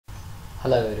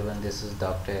Hello everyone, this is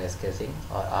doctor S.K.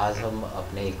 Singh और आज हम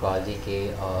अपने इकोलॉजी के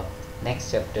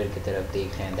नेक्स्ट चैप्टर की तरफ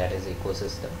देख रहे हैं, दैट इज़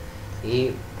इकोसिस्टम। ये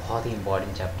बहुत ही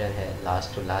इंपॉर्टेंट चैप्टर है।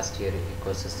 लास्ट ईयर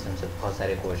इकोसिस्टम से बहुत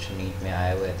सारे क्वेश्चन नीट में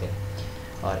आए हुए थे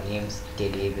और एम्स के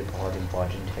लिए भी बहुत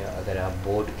इंपॉर्टेंट है। अगर आप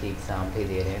बोर्ड के एग्ज़ाम भी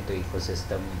दे रहे हैं तो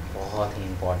इकोसिस्टम बहुत ही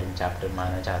इंपॉर्टेंट चैप्टर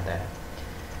माना जाता है।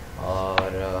 और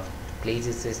प्लीज़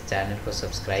इस चैनल को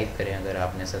सब्सक्राइब करें अगर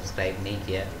आपने सब्सक्राइब नहीं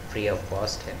किया। फ्री ऑफ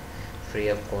कॉस्ट है, फ्री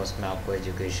ऑफ कॉस्ट में आपको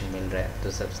एजुकेशन मिल रहा है।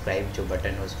 तो सब्सक्राइब जो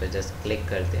बटन है उस पर जस्ट क्लिक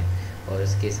कर दें और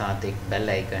उसके साथ एक बेल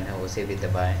आइकन है उसे भी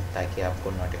दबाएं ताकि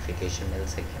आपको नोटिफिकेशन मिल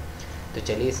सके। तो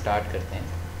चलिए स्टार्ट करते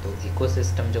हैं। तो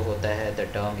इकोसिस्टम जो होता है, the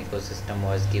term ecosystem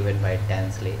was given by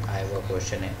Tansley. आया हुआ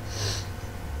क्वेश्चन है।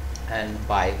 एंड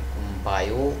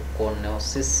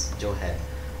बायोकोनोसिस जो है,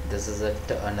 this is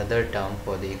another term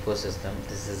for the ecosystem.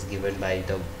 This is given by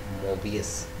the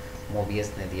Mobius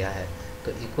ने दिया है।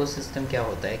 तो इकोसिस्टम क्या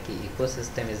होता है कि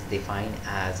ecosystem is defined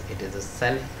as it is a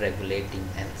self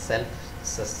regulating and self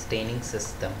sustaining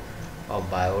system of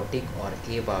biotic और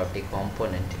abiotic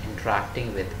component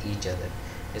interacting with each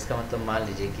other. इसका मतलब मान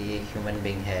लीजिए कि ये ह्यूमन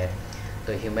बींग है,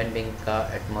 तो ह्यूमन बींग का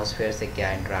एटमॉस्फेयर से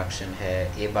क्या इंट्रैक्शन है,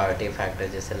 एबायोटिक फैक्टर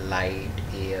जैसे लाइट,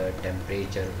 एयर,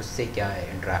 टेम्परेचर, उससे क्या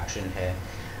इंट्रैक्शन है,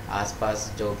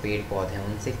 आसपास जो पेड़ पौधे हैं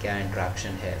उनसे क्या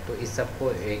इंट्रैक्शन है, तो इस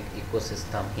सबको एक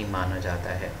इकोसिस्टम ही माना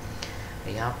जाता है।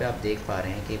 यहाँ पे आप देख पा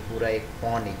रहे हैं कि पूरा एक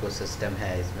पॉन्ड इकोसिस्टम है।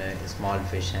 इसमें स्मॉल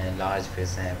फिश हैं, लार्ज फिश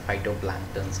हैं,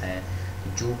 फाइटोप्लैंक्टन्स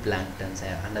हैं, जू प्लैंक्टन्स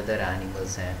हैं, अनदर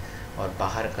एनिमल्स हैं, और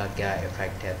बाहर का क्या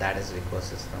इफेक्ट है, that is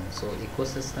ecosystem. So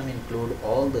ecosystem include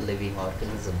all the living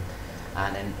organism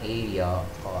and an area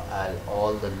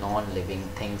all the non-living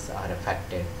things are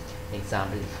affected.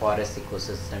 Example, forest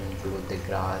ecosystem include the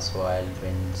grass, soil,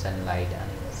 wind, sunlight,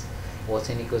 animals.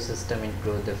 Ocean ecosystem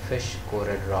include the fish,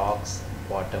 coral, rocks,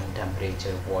 bottom,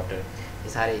 temperature, water.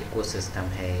 ये सारे ecosystem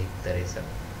है एक तरह से।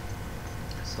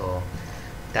 So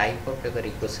type of अगर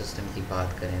ecosystem की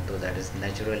बात करें तो that is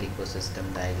natural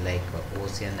ecosystem like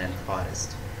ocean and forest.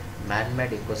 Man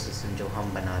made ecosystem जो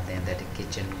हम बनाते हैं, that is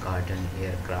kitchen, garden,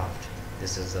 aircraft,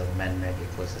 this is a man-made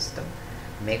ecosystem.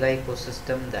 Mega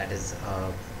ecosystem, that is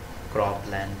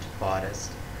cropland,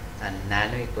 forest, and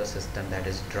nano ecosystem, that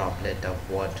is droplet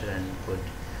of water and food.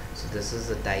 So this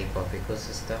is the type of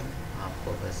ecosystem,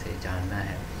 आपको बस ये जानना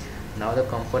है। Now the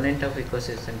component of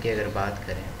ecosystem की अगर बात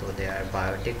करें तो they are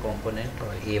biotic component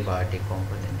और abiotic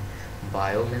component.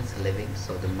 Bio means living,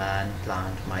 so the man,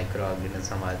 plant,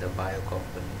 microorganism are the bio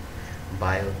component.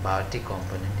 Biotic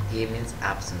component. A means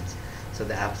absence. So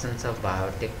the absence of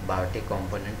biotic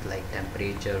component like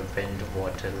temperature, wind,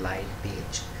 water, light,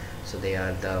 pH. So they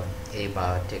are the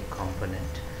abiotic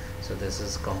component. So this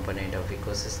is component of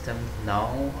ecosystem. Now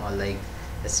like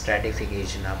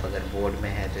stratification, आप अगर board में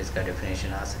है तो इसका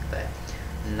definition आ सकता है।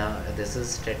 Now this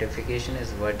is stratification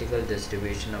is vertical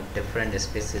distribution of different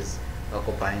species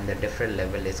occupying the different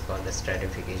level is called the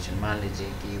stratification. मान लीजिए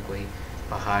कि कोई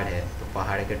पहाड़ है तो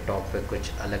पहाड़ के टॉप पे कुछ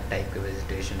अलग टाइप के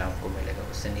वेजिटेशन आपको मिलेगा,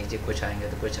 उससे नीचे कुछ आएंगे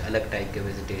तो कुछ अलग टाइप के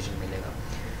वेजिटेशन मिलेगा,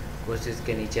 कुछ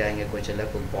इसके नीचे आएंगे कुछ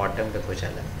अलग, बॉटम पे कुछ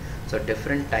अलग। So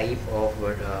different type of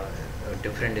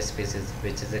different species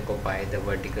which is occupy the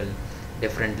vertical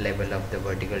different level of the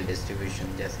vertical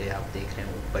distribution. जैसे आप देख रहे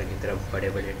हैं ऊपर की तरफ बड़े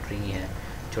बड़े ट्री हैं,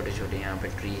 छोटे छोटे यहाँ पे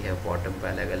ट्री है, बॉटम पे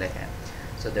अलग अलग हैं।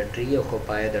 So the tree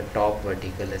occupy the top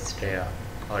vertical स्ट्रेया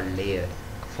और layer,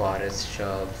 forest,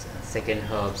 shrubs, second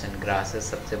herbs and grasses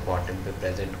सबसे बॉटम पे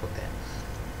प्रेजेंट होते हैं।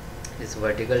 इस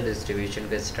वर्टिकल डिस्ट्रीब्यूशन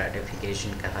को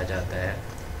स्ट्रैटिफिकेशन कहा जाता है,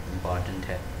 इम्पॉर्टेंट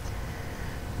है।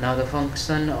 Now the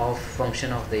function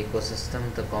of the ecosystem,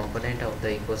 the component of the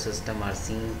ecosystem are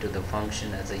seen to the function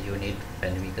as a unit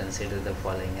when we consider the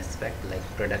following aspect like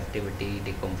productivity,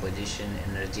 decomposition,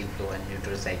 energy flow and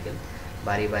neutral cycle.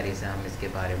 बारी बारी से हम इसके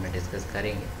बारे में discuss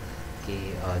करेंगे कि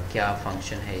क्या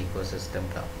फंक्शन है इकोसिस्टम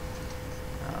का।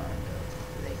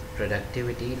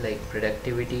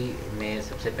 प्रोडक्टिविटी में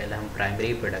सबसे पहले हम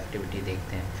प्राइमरी प्रोडक्टिविटी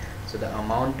देखते हैं। So the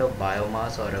amount of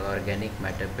biomass और organic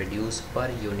matter produce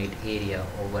per unit area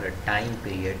over a time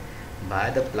period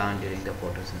by the plant during the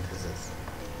photosynthesis.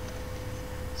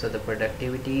 So the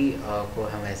productivity को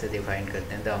हम ऐसे डिफाइन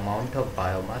करते हैं, द अमाउंट ऑफ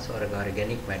बायोमास और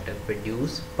organic matter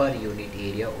produce per unit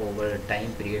area over a time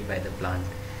period by the plant.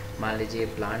 मान लीजिए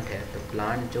plant है तो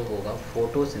प्लांट जो होगा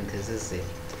फोटोसिंथेसिस से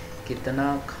कितना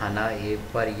खाना ये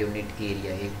पर यूनिट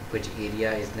एरिया, एक कुछ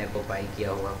एरिया इसने ऑक्यूपाई किया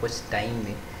होगा कुछ टाइम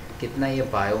में, कितना ये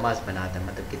बायोमास बनाता है,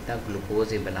 मतलब कितना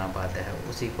ग्लूकोज ये बना पाता है,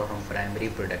 उसी को हम प्राइमरी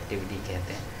प्रोडक्टिविटी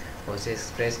कहते हैं। और उसे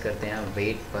एक्सप्रेस करते हैं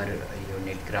वेट पर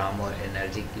यूनिट ग्राम और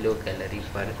एनर्जी किलो कैलोरी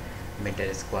पर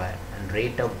metre square. And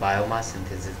rate of biomass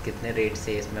synthesis, कितने रेट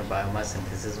से इसमें बायोमास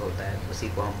सिंथेसिस होता है, उसी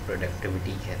को हम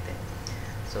प्रोडक्टिविटी कहते हैं।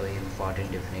 सो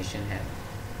इम्पॉर्टेंट डेफिनेशन है।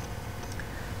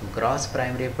 ग्रॉस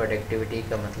प्राइमरी प्रोडक्टिविटी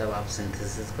का मतलब आप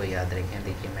सिंथेसिस को याद रखें।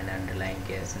 देखिए मैंने अंडरलाइन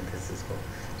किया है सिंथेसिस को।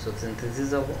 सो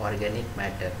synthesis of organic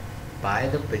matter by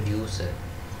the producer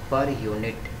per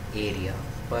unit area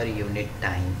per unit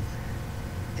time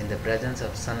in the presence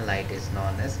of sunlight is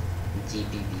known as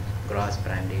GPP, gross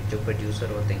primary. जो प्रोड्यूसर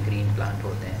होते हैं, ग्रीन प्लांट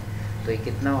होते हैं, तो ये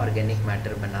कितना ऑर्गेनिक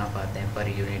मैटर बना पाते हैं per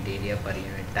unit area per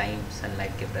unit time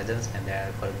sunlight के प्रेजेंस में, that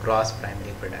are called gross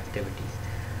primary productivity.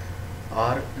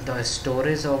 और the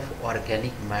storage of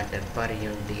organic matter per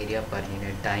unit area per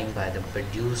unit time by the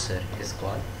producer is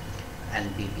called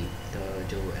NPP। तो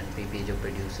जो NPP जो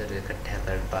producer इकट्ठा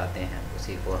कर पाते हैं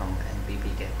उसी को हम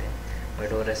NPP कहते हैं।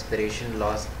 बट वो रेस्पिरेशन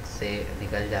लॉस से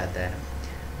निकल जाता है,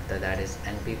 तो that is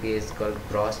NPP is called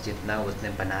gross, जितना उसने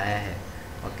बनाया है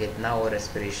और कितना वो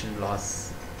रेस्पिरेशन लॉस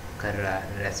कर रहा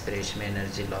है, रेस्पिरेशन में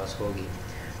एनर्जी लॉस होगी,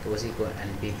 तो उसी को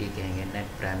NPP कहेंगे,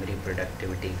 नेट प्राइमरी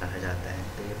प्रोडक्टिविटी कहा जाता है।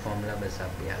 तो ये फॉर्मूला बस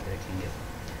आप याद रखेंगे।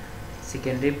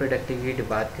 सेकेंडरी प्रोडक्टिविटी की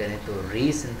बात करें तो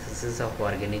रीसिंथेसिस of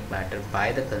organic matter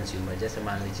by the consumer. जैसे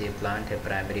मान लीजिए प्लांट है,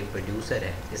 प्राइमरी प्रोड्यूसर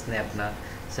है, इसने अपना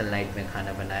सनलाइट में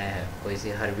खाना बनाया है, कोई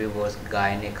सी हर्बीवोर्स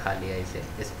गाय ने खा लिया इसे,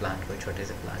 इस प्लांट को, छोटे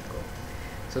से प्लांट को।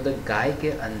 सो द गाय के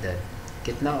अंदर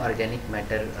कितना ऑर्गेनिक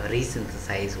मैटर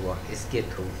रीसिंथेसाइज हुआ इसके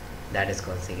through, that is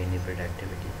called secondary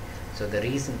productivity. So the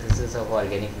resynthesis of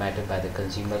organic matter by the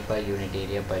consumer per unit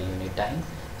area per unit time.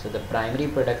 So the primary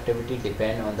productivity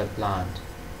depend on the plant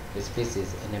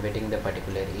species inhabiting the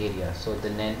particular area. So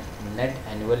the net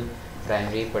annual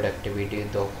primary productivity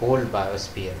the whole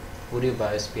biosphere, पूरी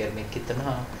biosphere में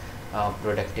कितना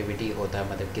productivity होता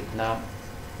है, मतलब कितना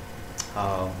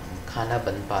खाना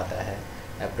बन पाता है,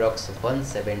 अप्रॉक्स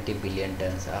 170 बिलियन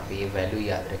टन्स। आप ये वैल्यू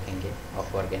याद रखेंगे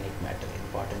ऑफ ऑर्गेनिक मैटर,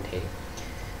 इम्पॉर्टेंट है।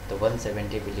 तो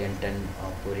 170 बिलियन टन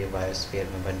पूरे बायोस्फीयर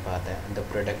में बन पाता है। The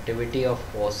productivity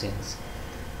of oceans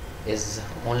is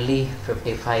only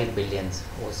 55 billions.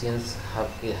 Oceans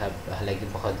हालांकि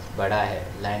बहुत बड़ा है,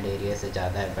 लैंड एरिया से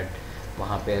ज़्यादा है, बट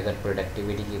वहाँ पे अगर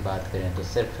प्रोडक्टिविटी की बात करें तो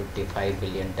सिर्फ 55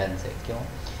 बिलियन टन है। क्यों?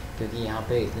 क्योंकि यहाँ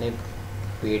पे इतने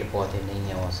पेड़ पौधे नहीं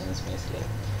हैं ओशियंस में, इसलिए।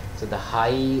 So the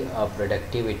high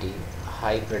productivity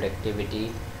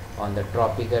on the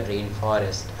tropical rain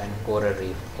forest and coral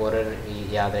reef. Coral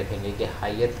याद रखेंगे कि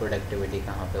हायर प्रोडक्टिविटी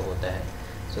कहाँ पे होता है।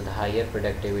 So the higher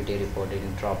productivity reported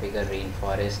in tropical rain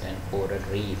forest and coral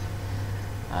reef,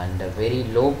 and very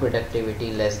low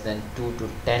productivity less than 2 to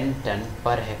 10 ton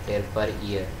per hectare per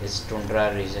year is tundra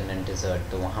region and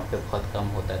dessert. तो वहाँ पे बहुत कम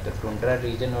होता है। तो टुंड्रा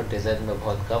रीजन और dessert में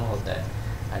बहुत कम होता है,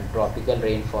 एंड ट्रॉपिकल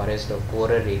रेन फॉरेस्ट और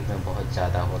कोरल रीफ में बहुत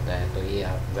ज़्यादा होता है। तो ये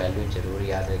आप वैल्यू ज़रूर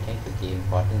याद रखें क्योंकि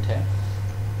इम्पॉर्टेंट है।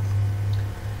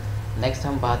 नेक्स्ट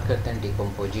हम बात करते हैं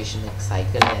डिकम्पोजिशन, एक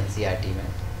साइकिल है NCERT में।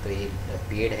 तो ये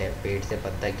पेड़ है, पेड़ से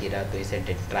पत्ता गिरा तो इसे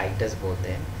डेट्राइटस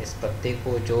बोलते हैं। इस पत्ते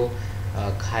को जो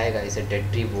खाएगा इसे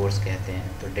डेट्रीवोर्स कहते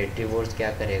हैं। तो डेट्रीवोर्स क्या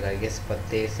करेगा, इस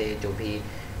पत्ते से जो भी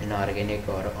इनऑर्गेनिक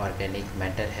और ऑर्गेनिक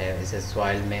मैटर है इसे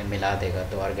सॉइल में मिला देगा,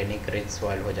 तो ऑर्गेनिक रिच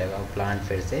सॉइल हो जाएगा और प्लांट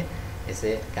फिर से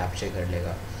इसे कैप्चर कर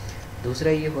लेगा।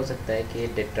 दूसरा ये हो सकता है कि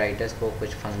डेट्राइटस को कुछ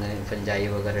फंजाई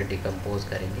वगैरह डिकम्पोज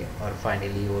करेंगे और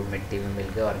फाइनली वो मिट्टी में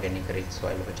मिलकर ऑर्गेनिक रिच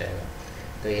सॉइल हो जाएगा।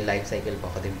 तो ये लाइफ साइकिल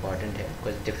बहुत इंपॉर्टेंट है।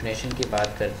 कुछ डिफिनेशन की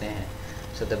बात करते हैं।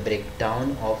 So the break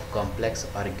down of complex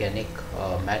organic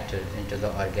matter into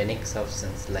the organic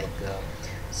substance like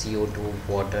CO2,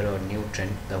 water और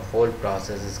nutrient, the whole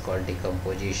process is called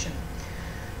decomposition.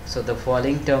 So the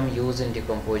following term use in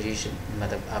decomposition,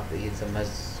 मतलब आप ये समझ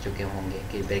चुके होंगे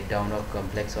कि break down of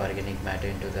complex organic matter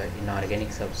into the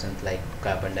inorganic substance like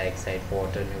carbon dioxide,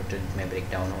 water, nutrient में break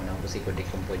down होना, उसी को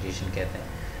डिकम्पोजिशन कहते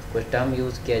हैं। कुछ टर्म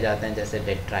यूज़ किए जाते हैं जैसे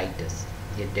डेट्राइटस,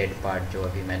 ये डेड पार्ट जो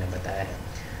अभी मैंने बताया है।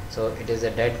 So it is a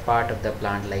dead part of the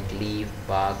plant like leaf,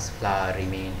 barks, flower,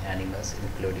 remain animals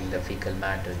including the faecal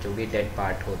matter. जो भी डेड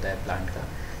पार्ट होता है प्लांट का,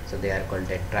 सो दे आर कॉल्ड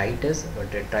डेट्राइटस। और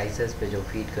डेट्राइटस पे जो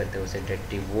फीड करते हैं उसे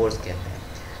डेट्रीवोर्स कहते हैं।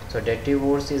 सो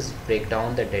डेट्रीवोर्स is break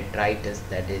down the detritus,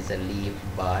 that is a leaf,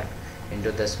 bark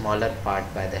into the smaller part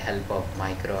by the help of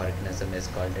microorganism is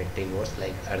called detrivores,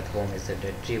 like earthworm is a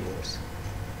detrivores.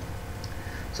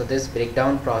 So this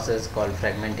breakdown process called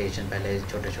fragmentation, पहले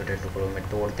छोटे छोटे टुकड़ों में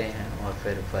तोड़ते हैं और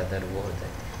फिर further वो होता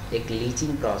है। एक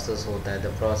लीचिंग प्रोसेस होता है,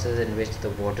 the process in which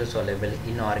the water soluble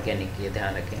inorganic, ये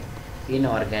ध्यान रखें,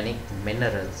 इनऑर्गेनिक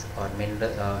मिनरल्स और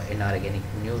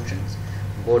inorganic nutrients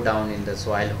go down in the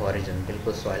soil horizon,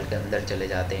 बिल्कुल सॉइल के अंदर चले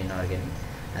जाते हैं inorganic,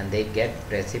 and they get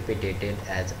precipitated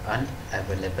as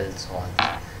unavailable salt.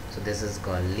 So this is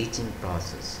called leaching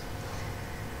process.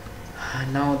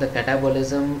 Now the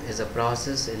catabolism is a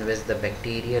process in which the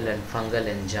bacterial and fungal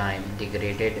enzyme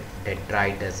degraded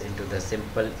detritus into the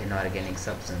simple inorganic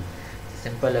substance.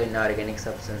 Simple inorganic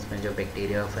substance में जो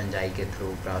bacteria और fungi के through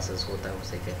process होता है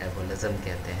उसे catabolism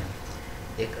कहते हैं।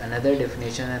 एक अनदर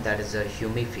डेफिनेशन है दैट इज़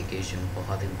ह्यूमिफिकेशन,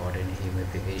 बहुत इंपॉर्टेंट है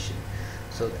humification.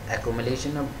 So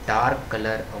accumulation of dark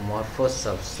colour amorphous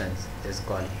substance is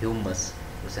called humus,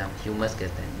 उसे हम ह्यूमस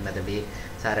कहते हैं। मतलब ये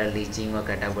सारा लीचिंग और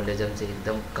कैटाबोलिज्म से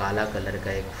एकदम काला कलर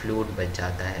का एक फ्लूइड बच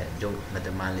जाता है, जो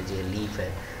मतलब मान लीजिए लीफ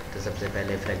है तो सबसे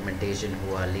पहले फ्रेगमेंटेशन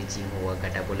हुआ, लीचिंग हुआ,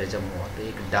 कैटाबोलिज्म हुआ, तो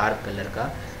एक डार्क कलर का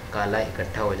काला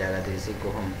इकट्ठा हो जाएगा, तो इसी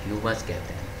को हम ह्यूमस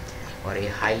कहते हैं। और ये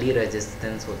हाईली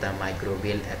रेजिस्टेंस होता है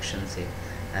माइक्रोबियल एक्शन से,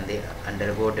 and they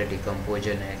undergo the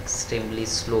डिकम्पोजन extremely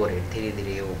slow rate, धीरे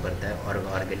धीरे वो करता है और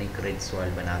ऑर्गेनिक रिच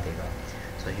सॉइल बना देगा।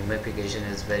 So humification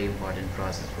is very important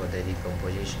process for the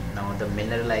decomposition. Now the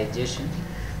mineralization,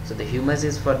 so the humus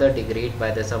is further degrade by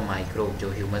the some microbe, जो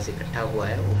humus इकट्ठा हुआ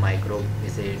है वो microbe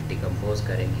इसे decompose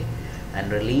करेंगे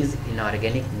and release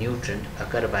inorganic nutrient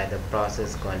occur by the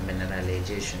process called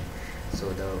mineralization. So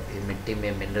the मिट्टी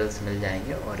में minerals मिल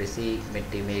जाएंगे और इसी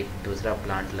मिट्टी में एक दूसरा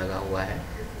plant लगा हुआ है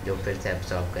जो फिर से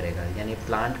absorb करेगा, यानी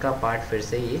plant का part फिर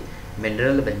से ये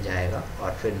mineral बन जाएगा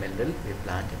और फिर mineral ये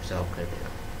plant absorb कर देगा।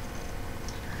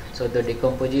 So the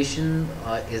decomposition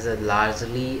is a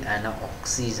largely an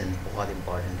oxygen, बहुत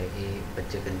important है, ये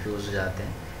बच्चे confuse हो जाते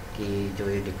हैं कि जो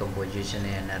ये decomposition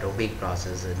है anaerobic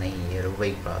process है, नहीं ये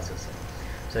aerobic process है।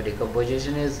 So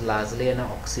decomposition is largely an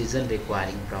oxygen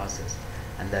requiring process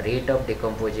and the rate of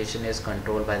decomposition is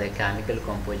controlled by the chemical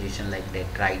composition like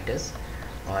detritus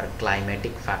और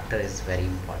climatic factor is very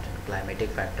important।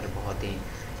 climatic factor बहुत ही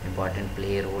important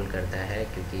play role करता है,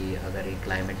 क्योंकि अगर ये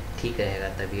climate ठीक रहेगा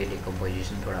तभी ये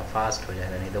डिकम्पोजिशन थोड़ा फास्ट हो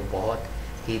जाएगा, नहीं तो बहुत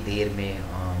ही देर में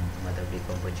मतलब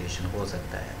डिकम्पोजिशन हो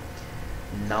सकता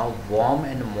है। Now warm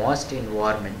and moist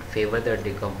environment favour the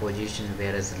decomposition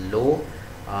where is low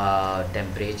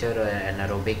temperature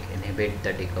anaerobic inhibit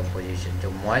the decomposition.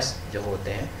 जो मॉइस्ट जो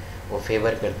होते हैं वो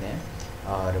फेवर करते हैं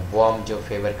और वार्म जो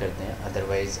फेवर करते हैं,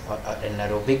 otherwise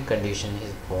anaerobic condition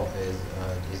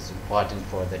is important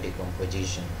for the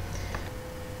decomposition.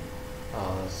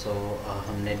 सो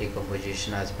हमने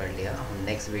डिकम्पोजिशन आज पढ़ लिया। हम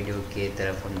नेक्स्ट वीडियो की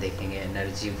तरफ हम देखेंगे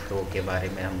एनर्जी फ्लो के बारे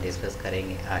में हम डिस्कस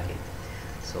करेंगे आगे।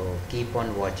 So keep on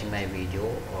watching my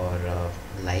video और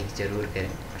लाइक ज़रूर करें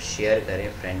और शेयर करें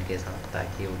फ्रेंड के साथ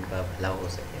ताकि उनका भला हो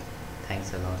सके।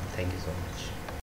 Thanks a lot, thank you so much.